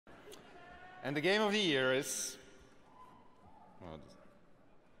And the game of the year is...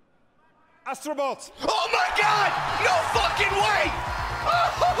 Astrobot! Oh my god! No fucking way!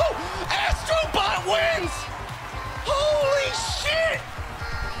 Oh, Astrobot wins! Holy shit!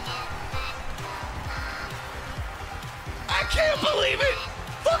 I can't believe it!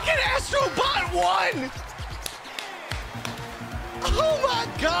 Fucking Astrobot won! Oh my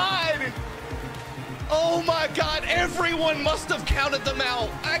god! Oh my god, everyone must have counted them out.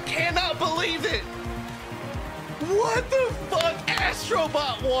 I cannot believe it. What the fuck?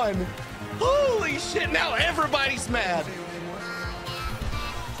 Astrobot won. Holy shit, now everybody's mad.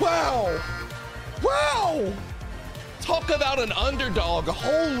 Wow. Wow. Talk about an underdog.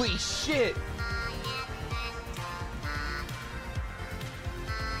 Holy shit.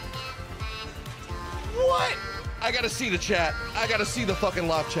 What? I gotta see the chat. I gotta see the fucking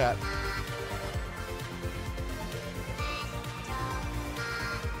live chat.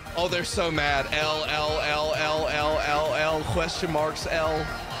 Oh, they're so mad. L, question marks, L.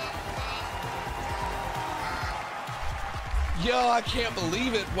 Yo, I can't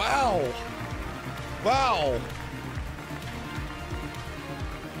believe it. Wow. Wow.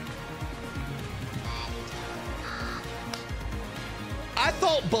 I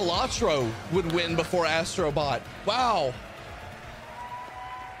thought Balatro would win before Astrobot. Wow.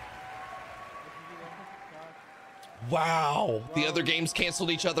 Wow. The other games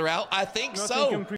canceled each other out? I think so.